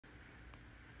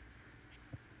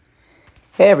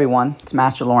Hey everyone, it's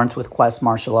Master Lawrence with Quest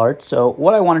Martial Arts. So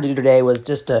what I wanted to do today was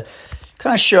just to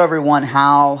kind of show everyone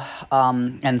how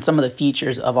and some of the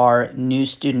features of our new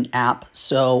student app.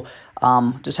 So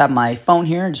just have my phone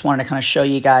here. Just wanted to kind of show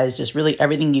you guys just really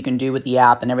everything you can do with the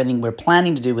app and everything we're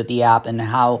planning to do with the app and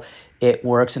how it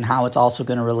works and how it's also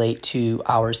going to relate to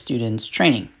our students'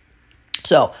 training.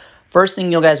 So first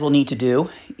thing you guys will need to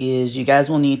do is you guys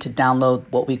will need to download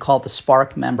what we call the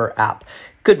Spark Member app.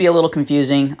 Could be a little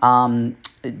confusing.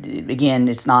 Again,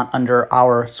 it's not under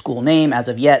our school name as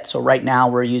of yet. So right now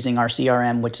we're using our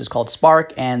CRM, which is called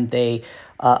Spark, and they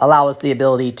allow us the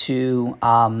ability to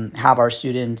have our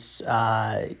students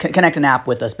connect an app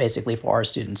with us basically for our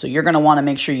students. So you're going to want to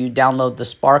make sure you download the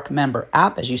Spark Member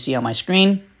app as you see on my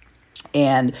screen.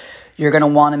 And you're going to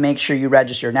want to make sure you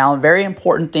register. Now, a very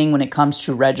important thing when it comes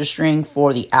to registering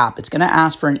for the app, it's going to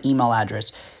ask for an email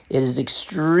address. It is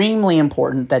extremely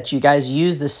important that you guys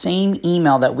use the same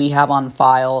email that we have on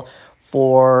file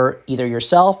for either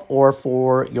yourself or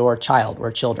for your child or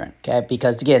children, okay?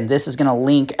 Because again, this is going to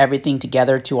link everything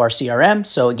together to our CRM.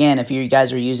 So again, if you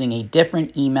guys are using a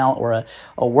different email or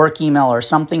a work email or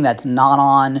something that's not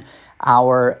on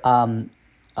our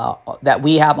that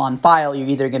we have on file, you're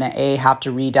either going to A, have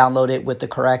to re-download it with the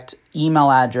correct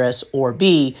email address, or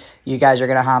B, you guys are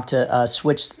going to have to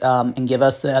switch and give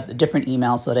us the different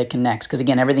email so that it connects. Because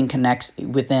again, everything connects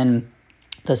within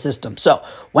the system. So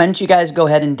once you guys go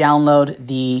ahead and download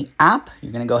the app,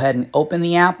 you're going to go ahead and open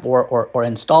the app or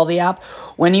install the app.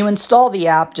 When you install the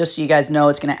app, just so you guys know,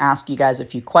 it's going to ask you guys a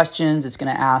few questions. It's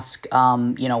going to ask,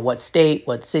 what state,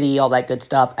 what city, all that good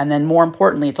stuff. And then more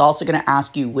importantly, it's also going to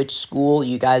ask you which school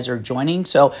you guys are joining.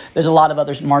 So there's a lot of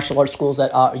other martial arts schools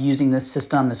that are using this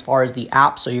system as far as the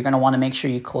app. So you're going to want to make sure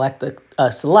you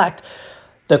select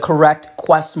the correct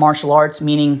Quest Martial Arts,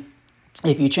 meaning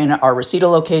if you train at our Reseda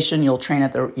location, you'll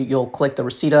click the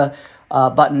Reseda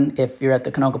button. If you're at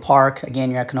the Canoga Park, again,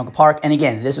 you're at Canoga Park. And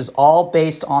again, this is all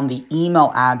based on the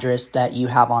email address that you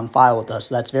have on file with us.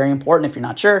 So that's very important. If you're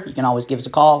not sure, you can always give us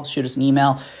a call, shoot us an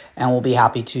email, and we'll be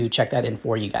happy to check that in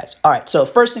for you guys. All right, so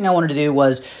first thing I wanted to do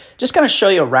was just kind of show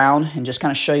you around and just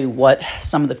kind of show you what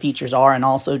some of the features are and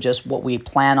also just what we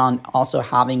plan on also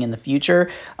having in the future.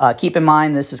 Keep in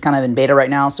mind, this is kind of in beta right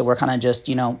now, so we're kind of just,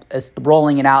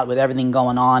 rolling it out with everything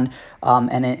going on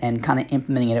and kind of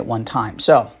implementing it at one time.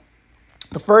 So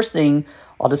the first thing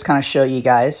I'll just kind of show you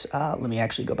guys, let me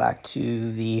actually go back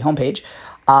to the homepage,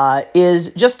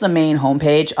 is just the main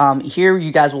homepage. Here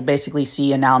you guys will basically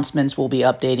see announcements. We'll be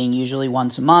updating usually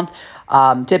once a month.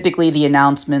 Typically the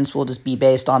announcements will just be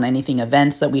based on anything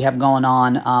events that we have going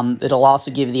on. It'll also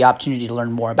give you the opportunity to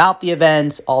learn more about the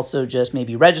events, also just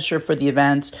maybe register for the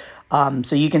events.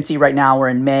 So you can see right now we're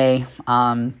in May.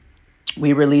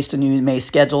 We released a new May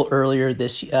schedule earlier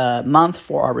this month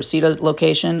for our Reseda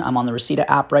location. I'm on the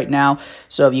Reseda app right now.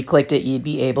 So if you clicked it, you'd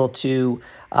be able to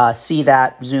see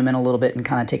that, zoom in a little bit and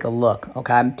kind of take a look,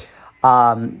 okay?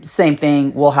 Same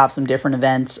thing, we'll have some different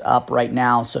events up right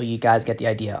now so you guys get the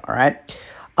idea, all right?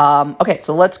 Okay,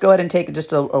 so let's go ahead and take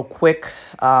just a quick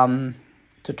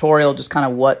tutorial, just kind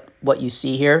of what you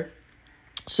see here.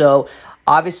 So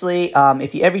obviously,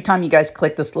 every time you guys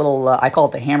click this little, I call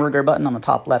it the hamburger button on the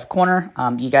top left corner,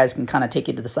 you guys can kind of take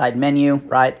it to the side menu,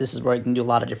 right? This is where you can do a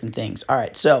lot of different things. All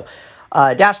right, so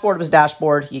dashboard was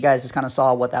dashboard. You guys just kind of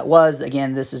saw what that was.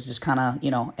 Again, this is just kind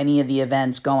of, any of the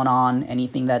events going on,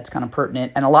 anything that's kind of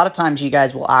pertinent. And a lot of times you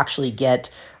guys will actually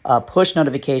get push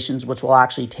notifications, which will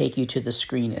actually take you to the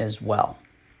screen as well.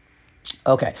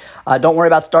 Okay, don't worry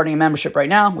about starting a membership right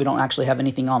now. We don't actually have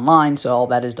anything online, so all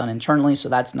that is done internally, so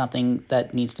that's nothing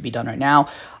that needs to be done right now.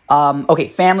 Okay,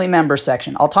 family member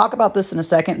section. I'll talk about this in a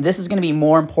second. This is going to be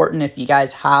more important if you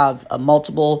guys have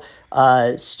multiple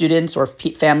students or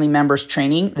family members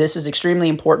training. This is extremely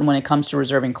important when it comes to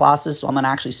reserving classes, so I'm going to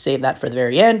actually save that for the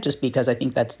very end just because I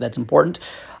think that's important.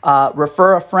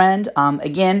 Refer a friend.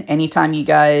 Again, anytime you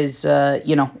guys,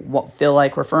 feel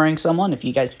like referring someone, if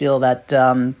you guys feel that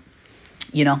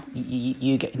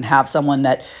you can have someone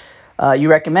that you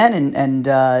recommend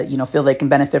and feel they can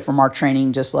benefit from our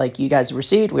training just like you guys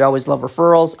received. We always love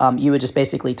referrals. You would just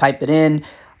basically type it in,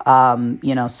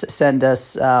 send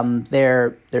us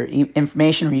their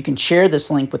information, or you can share this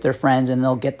link with their friends and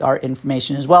they'll get our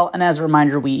information as well. And as a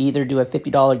reminder, we either do a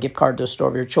 $50 gift card to a store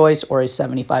of your choice or a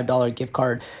 $75 gift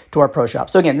card to our pro shop.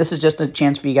 So again, this is just a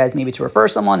chance for you guys maybe to refer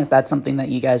someone if that's something that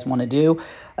you guys want to do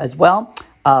as well.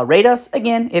 Rate us,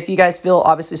 again, if you guys feel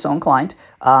obviously so inclined.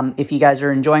 If you guys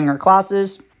are enjoying our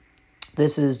classes,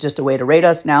 this is just a way to rate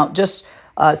us. Now, just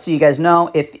so you guys know,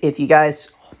 if you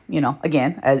guys,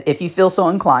 again, if you feel so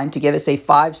inclined to give us a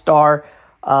 5-star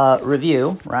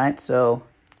review, right? So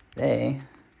they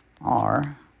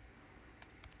are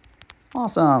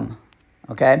awesome.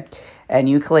 Okay, and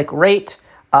you click rate.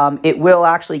 It will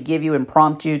actually give you and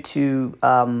prompt you to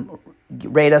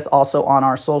rate us also on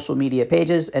our social media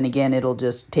pages. And again, it'll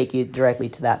just take you directly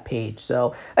to that page.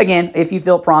 So again, if you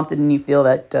feel prompted and you feel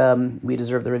that we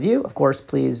deserve the review, of course,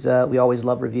 please, we always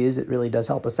love reviews. It really does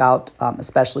help us out,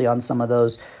 especially on some of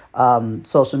those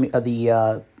social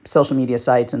media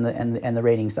sites and the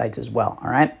rating sites as well. All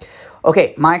right.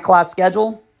 Okay, my class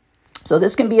schedule. So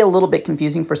this can be a little bit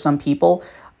confusing for some people.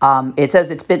 It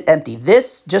says it's been empty.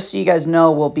 This, just so you guys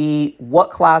know, will be what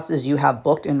classes you have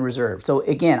booked and reserved. So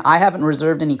again, I haven't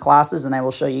reserved any classes, and I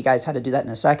will show you guys how to do that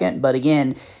in a second. But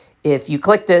again, if you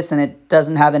click this and it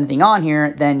doesn't have anything on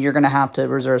here, then you're going to have to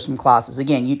reserve some classes.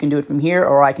 Again, you can do it from here,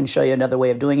 or I can show you another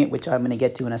way of doing it, which I'm going to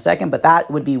get to in a second. But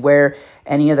that would be where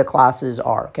any of the classes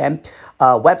are, okay?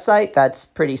 Website, that's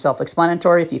pretty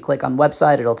self-explanatory. If you click on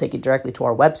website, it'll take you directly to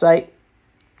our website.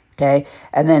 Okay,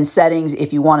 and then settings,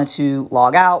 if you wanted to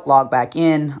log out, log back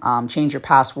in, change your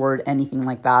password, anything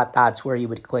like that, that's where you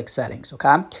would click settings,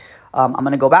 okay? I'm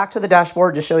going to go back to the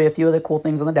dashboard, just show you a few of the cool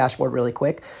things on the dashboard really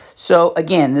quick. So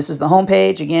again, this is the home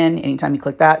page. Again, anytime you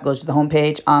click that, it goes to the home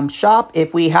page. Shop,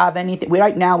 if we have anything,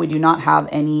 right now we do not have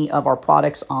any of our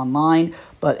products online,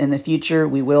 but in the future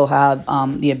we will have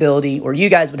the ability, or you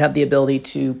guys would have the ability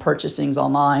to purchase things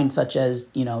online, such as,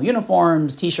 you know,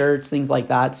 uniforms, t-shirts, things like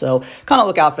that. So kind of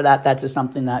look out for that. That's just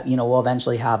something that, you know, we'll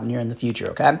eventually have near in the future,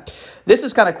 okay? This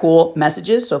is kind of cool,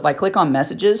 messages. So if I click on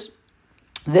messages,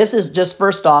 this is just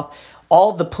first off,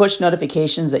 all of the push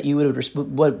notifications that you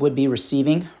would be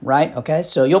receiving, right? Okay,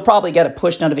 so you'll probably get a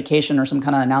push notification or some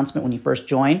kind of announcement when you first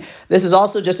join. This is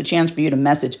also just a chance for you to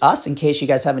message us in case you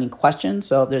guys have any questions.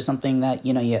 So if there's something that,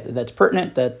 you know, that's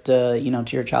pertinent that, you know,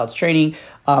 to your child's training,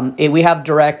 we have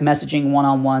direct messaging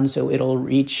one-on-one, so it'll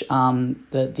reach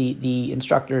the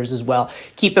instructors as well.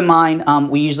 Keep in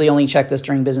mind, we usually only check this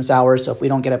during business hours, so if we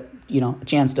don't get a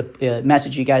chance to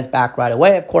message you guys back right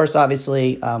away, of course,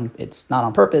 obviously, it's not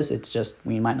on purpose. It's just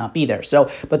we might not be there. So,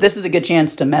 but this is a good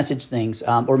chance to message things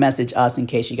or message us in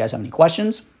case you guys have any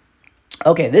questions.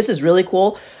 Okay, this is really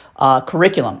cool.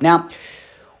 Curriculum. Now,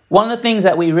 one of the things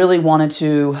that we really wanted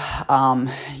to,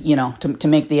 to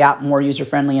make the app more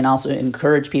user-friendly and also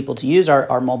encourage people to use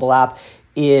our mobile app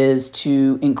is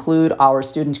to include our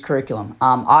students' curriculum.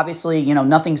 Obviously, you know,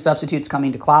 nothing substitutes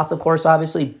coming to class, of course,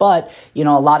 obviously, but, you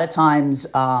know, a lot of times,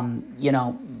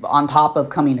 on top of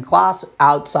coming to class,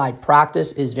 outside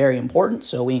practice is very important.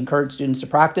 So we encourage students to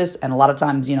practice. And a lot of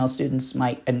times, you know, students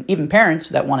might, and even parents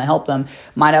that want to help them,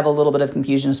 might have a little bit of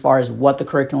confusion as far as what the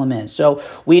curriculum is. So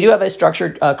we do have a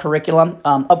structured curriculum.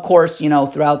 Of course, you know,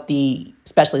 throughout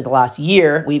especially the last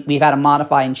year, we've had to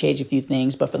modify and change a few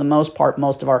things. But for the most part,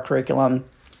 most of our curriculum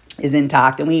is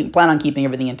intact, and we plan on keeping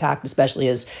everything intact, especially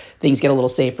as things get a little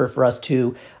safer for us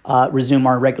to resume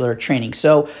our regular training.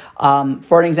 So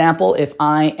for an example, if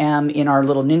I am in our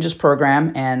little Ninjas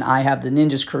program and I have the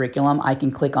Ninjas curriculum, I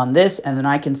can click on this and then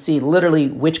I can see literally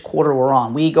which quarter we're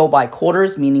on. We go by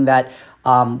quarters, meaning that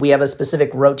we have a specific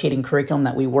rotating curriculum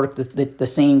that we work the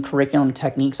same curriculum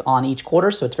techniques on each quarter,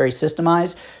 so it's very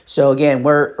systemized. So again,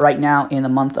 we're right now in the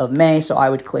month of May, so I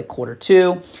would click quarter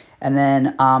 2. And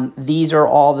then these are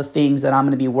all the things that I'm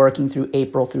going to be working through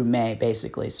April through May,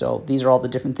 basically. So these are all the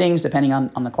different things depending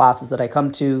on the classes that I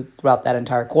come to throughout that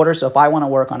entire quarter. So if I want to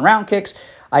work on round kicks,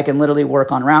 I can literally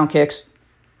work on round kicks.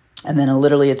 And then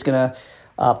literally it's going to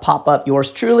pop up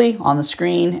yours truly on the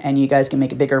screen. And you guys can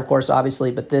make it bigger, of course, obviously.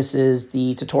 But this is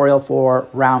the tutorial for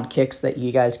round kicks that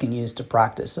you guys can use to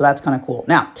practice. So that's kind of cool.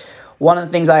 Now, one of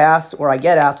the things I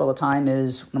get asked all the time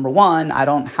is, number one, I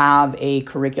don't have a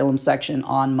curriculum section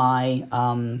on my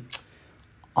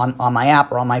on my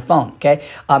app or on my phone, okay?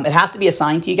 It has to be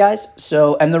assigned to you guys.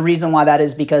 So, and the reason why that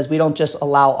is because we don't just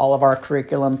allow all of our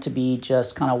curriculum to be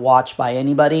just kind of watched by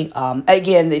anybody.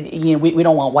 Again, we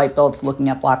don't want white belts looking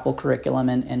at black belt curriculum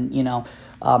and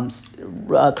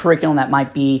curriculum that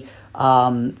might be,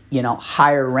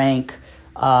 higher rank,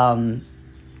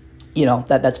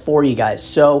 that's for you guys.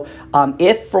 So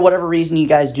if for whatever reason you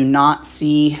guys do not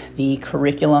see the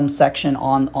curriculum section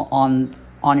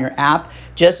on your app,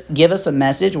 just give us a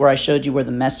message where I showed you where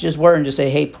the messages were and just say,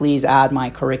 hey, please add my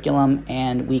curriculum,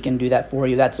 and we can do that for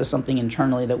you. That's just something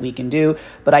internally that we can do.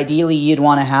 But ideally, you'd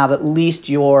want to have at least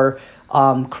your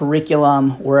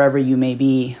curriculum wherever you may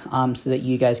be so that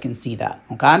you guys can see that,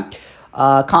 okay?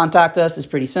 Contact us is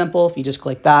pretty simple. If you just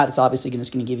click that, it's obviously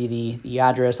just going to give you the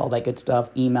address, all that good stuff,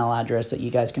 email address that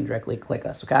you guys can directly click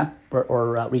us, okay?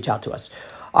 Or reach out to us.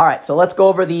 All right, so let's go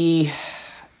over the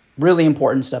really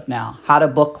important stuff now. How to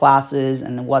book classes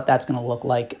and what that's going to look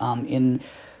like in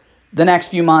the next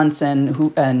few months and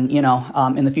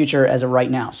in the future as of right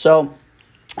now. So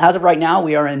as of right now,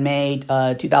 we are in May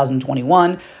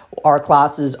 2021. Our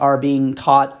classes are being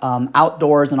taught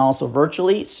outdoors and also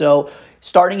virtually. So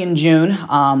starting in June,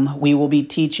 we will be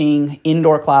teaching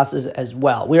indoor classes as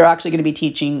well. We are actually going to be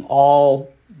teaching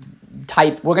all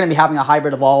type. We're going to be having a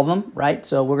hybrid of all of them, right?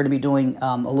 So we're going to be doing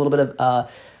a little bit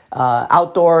of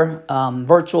outdoor,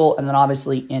 virtual, and then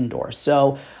obviously indoor.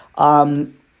 So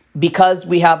because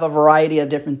we have a variety of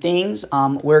different things,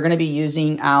 we're going to be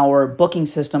using our booking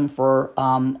system for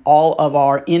all of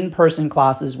our in-person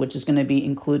classes, which is going to be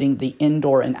including the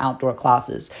indoor and outdoor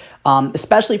classes.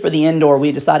 Especially for the indoor,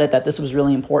 we decided that this was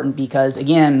really important because,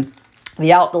 again,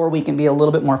 the outdoor we can be a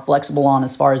little bit more flexible on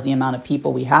as far as the amount of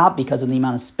people we have because of the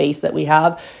amount of space that we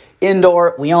have.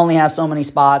 Indoor, we only have so many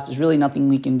spots. There's really nothing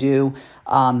we can do.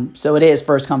 So it is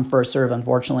first come, first serve,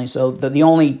 unfortunately. So the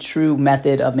only true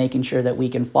method of making sure that we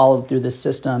can follow through this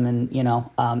system and,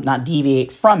 not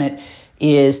deviate from it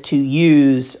is to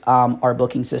use our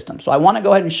booking system. So I want to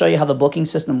go ahead and show you how the booking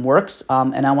system works.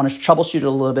 And I want to troubleshoot it a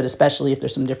little bit, especially if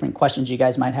there's some different questions you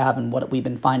guys might have and what we've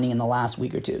been finding in the last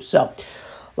week or two. So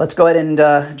let's go ahead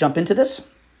and jump into this.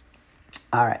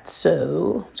 All right,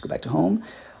 so let's go back to home.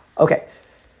 Okay.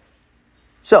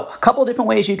 So a couple of different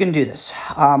ways you can do this.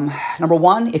 Number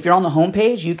one, if you're on the home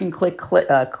page, you can click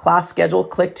class schedule,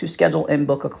 click to schedule and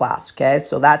book a class. Okay,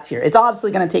 so that's here. It's obviously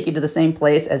going to take you to the same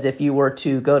place as if you were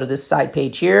to go to this side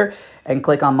page here and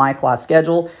click on my class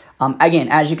schedule. Again,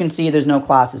 as you can see, there's no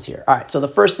classes here. All right, so the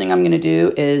first thing I'm going to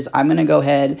do is I'm going to go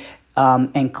ahead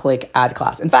and click add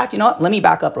class. In fact, you know what? Let me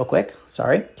back up real quick.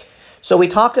 Sorry. So we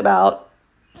talked about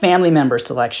family member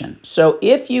selection. So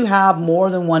if you have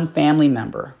more than one family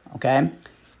member, okay,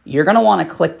 you're going to want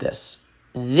to click this.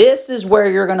 This is where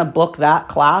you're going to book that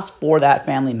class for that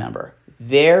family member.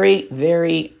 Very,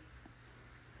 very,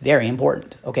 very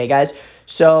important. Okay, guys.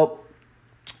 So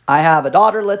I have a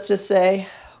daughter, let's just say,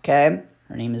 okay,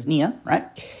 her name is Nia, right?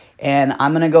 And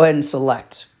I'm going to go ahead and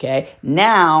select, okay?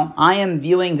 Now I am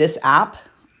viewing this app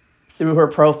through her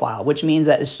profile, which means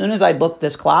that as soon as I book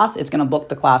this class, it's going to book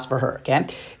the class for her, okay?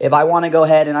 If I want to go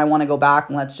ahead and I want to go back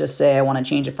and let's just say I want to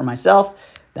change it for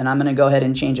myself, then I'm going to go ahead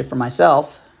and change it for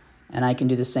myself, and I can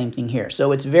do the same thing here.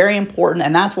 So it's very important,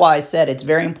 and that's why I said it's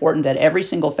very important that every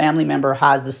single family member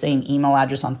has the same email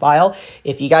address on file.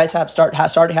 If you guys have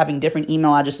started having different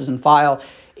email addresses in file,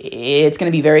 it's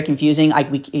going to be very confusing.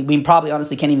 We probably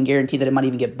honestly can't even guarantee that it might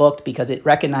even get booked because it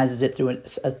recognizes it through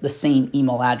the same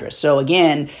email address. So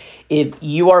again, if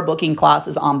you are booking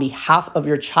classes on behalf of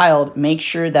your child, make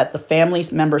sure that the family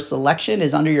member selection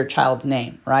is under your child's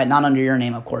name, right? Not under your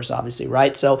name, of course, obviously,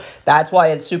 right? So that's why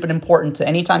it's super important to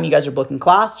anytime you guys are booking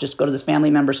class, just go to this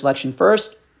family member selection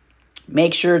first.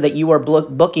 Make sure that you are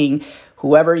booking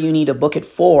whoever you need to book it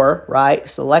for, right?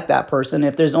 Select that person.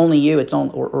 If there's only you, it's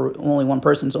only, or only one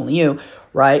person, it's only you,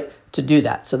 right? To do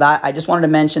that. So that I just wanted to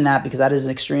mention that because that is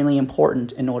extremely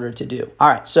important in order to do. All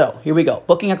right, so here we go.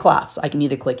 Booking a class. I can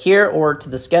either click here or to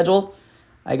the schedule.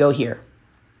 I go here.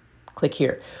 Click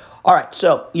here. All right,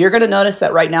 so you're going to notice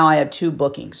that right now I have 2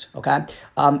 bookings, okay?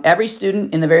 Every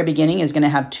student in the very beginning is going to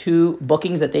have 2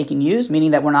 bookings that they can use,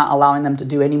 meaning that we're not allowing them to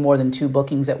do any more than 2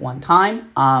 bookings at one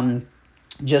time.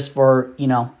 Just for,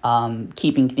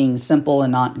 keeping things simple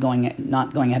and not going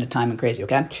ahead of time and crazy,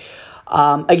 okay?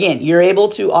 Again, you're able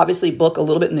to obviously book a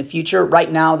little bit in the future.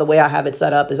 Right now, the way I have it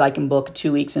set up is I can book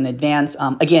 2 weeks in advance.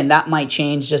 Again, that might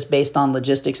change just based on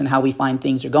logistics and how we find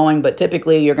things are going, but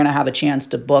typically you're going to have a chance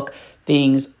to book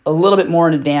things a little bit more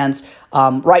in advance.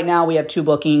 Right now we have 2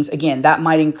 bookings. Again, that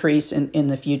might increase in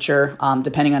the future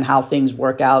depending on how things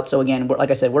work out. So again,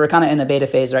 like I said, we're kind of in a beta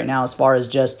phase right now as far as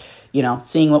just,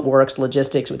 seeing what works,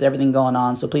 logistics with everything going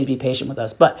on. So please be patient with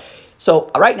us. But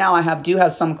so right now I do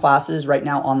have some classes right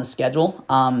now on the schedule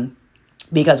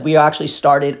because we actually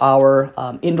started our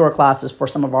indoor classes for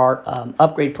some of our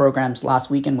upgrade programs last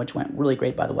weekend, which went really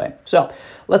great, by the way. So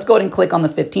let's go ahead and click on the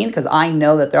 15th because I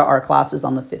know that there are classes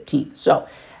on the 15th. So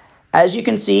as you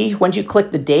can see, once you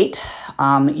click the date,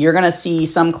 you're going to see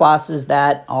some classes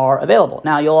that are available.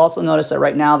 Now, you'll also notice that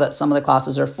right now that some of the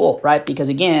classes are full, right? Because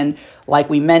again, like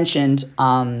we mentioned,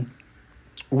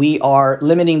 we are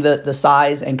limiting the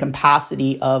size and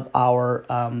capacity of all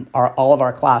of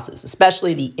our classes,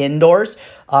 especially the indoors,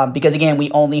 because again, we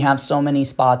only have so many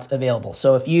spots available.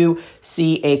 So if you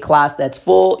see a class that's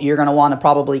full, you're going to want to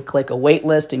probably click a wait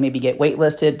list and maybe get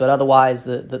waitlisted, but otherwise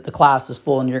the class is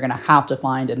full and you're going to have to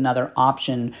find another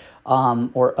option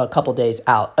or a couple days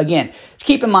out. Again,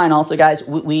 keep in mind also, guys,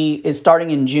 starting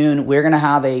in June, we're going to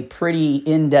have a pretty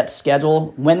in-depth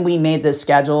schedule. When we made this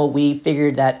schedule, we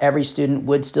figured that every student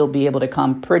would still be able to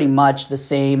come pretty much the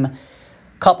same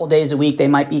couple days a week. They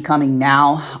might be coming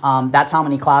now. That's how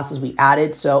many classes we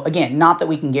added. So again, not that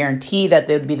we can guarantee that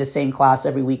they would be the same class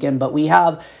every weekend, but we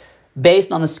have,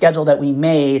 based on the schedule that we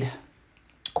made,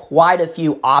 quite a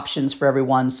few options for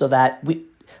everyone, so that we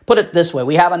put it this way,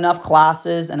 we have enough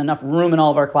classes and enough room in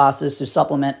all of our classes to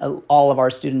supplement all of our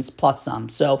students plus some.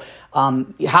 So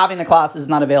having the classes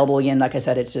not available, again, like I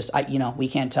said, it's just, we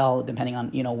can't tell depending on,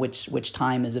 which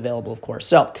time is available, of course.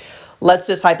 So let's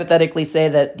just hypothetically say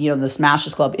that, the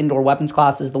Smashers Club indoor weapons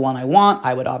class is the one I want.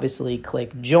 I would obviously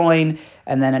click join.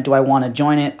 And then do I want to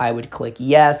join it? I would click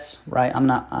yes, right? I'm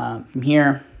not from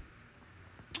here,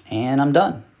 and I'm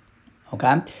done.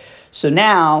 Okay. So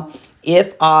now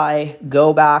if I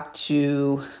go back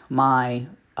to my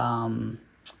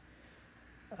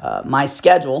my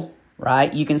schedule,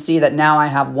 right, you can see that now I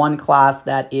have one class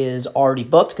that is already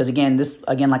booked, because again,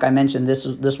 like I mentioned, this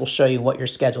will show you what your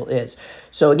schedule is.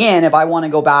 So again, if I want to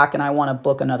go back and I want to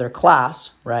book another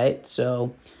class, right,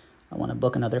 so I want to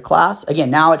book another class. Again,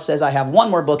 now it says I have one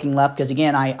more booking left, because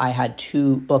again, I had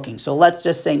 2 bookings. So let's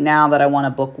just say now that I want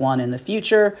to book one in the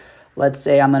future. Let's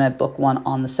say I'm going to book one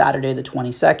on the Saturday, the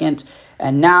 22nd.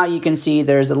 And now you can see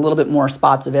there's a little bit more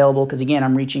spots available, because again,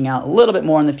 I'm reaching out a little bit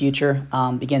more in the future.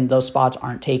 Again, those spots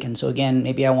aren't taken. So again,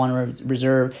 maybe I want to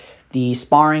reserve the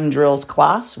sparring drills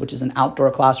class, which is an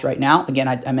outdoor class right now. Again,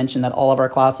 I mentioned that all of our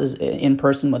classes in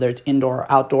person, whether it's indoor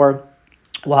or outdoor,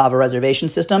 we'll have a reservation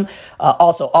system.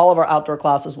 Also, all of our outdoor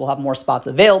classes will have more spots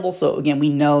available. So again, we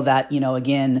know that,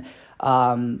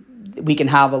 we can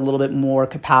have a little bit more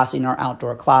capacity in our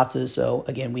outdoor classes. So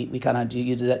again, we kind of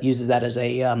uses that as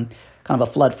a kind of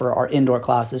a flood for our indoor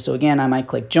classes. So again, I might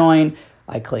click join,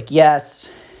 I click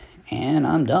yes, and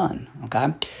I'm done.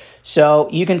 Okay. So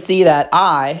you can see that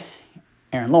I,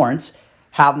 Aaron Lawrence,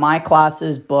 have my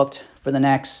classes booked for the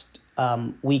next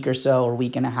week or so, or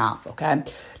week and a half. Okay.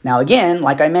 Now, again,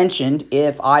 like I mentioned,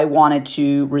 if I wanted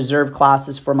to reserve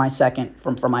classes for my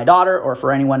for my daughter or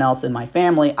for anyone else in my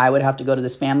family, I would have to go to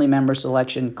this family member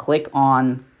selection, click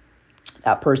on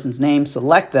that person's name,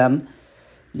 select them.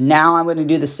 Now I'm going to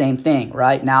do the same thing,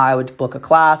 right? Now I would book a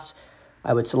class.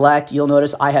 I would select. You'll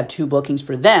notice I have 2 bookings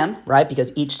for them, right?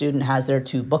 Because each student has their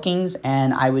 2 bookings,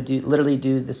 and I would literally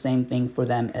do the same thing for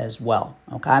them as well.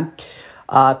 Okay.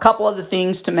 A couple other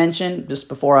things to mention just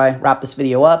before I wrap this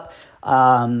video up.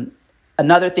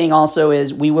 Another thing also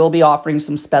is we will be offering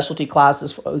some specialty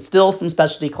classes, still some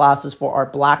specialty classes for our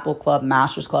Black Belt Club,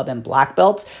 Masters Club, and Black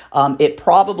Belts. It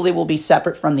probably will be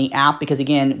separate from the app, because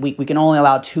again, we can only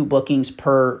allow 2 bookings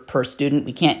per student.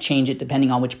 We can't change it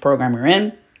depending on which program you're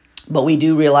in. But we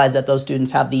do realize that those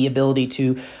students have the ability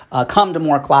to come to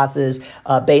more classes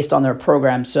based on their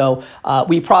program. So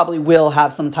we probably will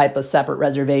have some type of separate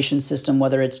reservation system,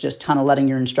 whether it's just kind of letting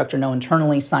your instructor know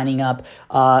internally, signing up,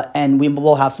 and we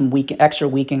will have some extra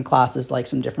weekend classes, like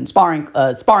some different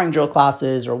sparring drill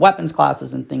classes or weapons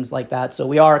classes and things like that. So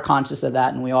we are conscious of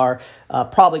that, and we are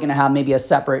probably going to have maybe a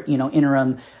separate,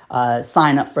 interim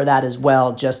sign up for that as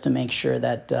well, just to make sure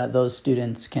that those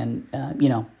students can,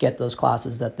 get those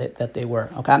classes that they were.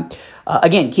 Okay.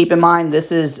 Again, keep in mind,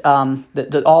 this is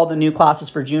all the new classes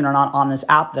for June are not on this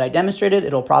app that I demonstrated.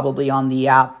 It'll probably on the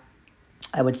app,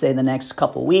 I would say, the next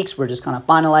couple weeks. We're just kind of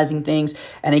finalizing things.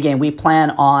 And again, we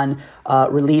plan on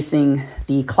releasing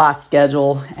the class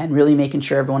schedule and really making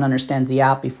sure everyone understands the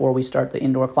app before we start the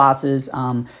indoor classes,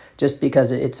 just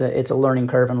because it's a learning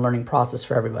curve and learning process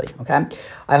for everybody. Okay.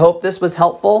 I hope this was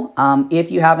helpful.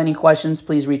 If you have any questions,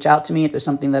 please reach out to me. If there's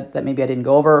something that maybe I didn't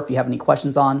go over, if you have any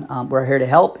questions on, we're here to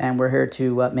help, and we're here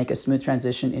to make a smooth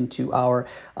transition into our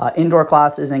indoor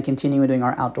classes and continue doing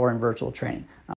our outdoor and virtual training.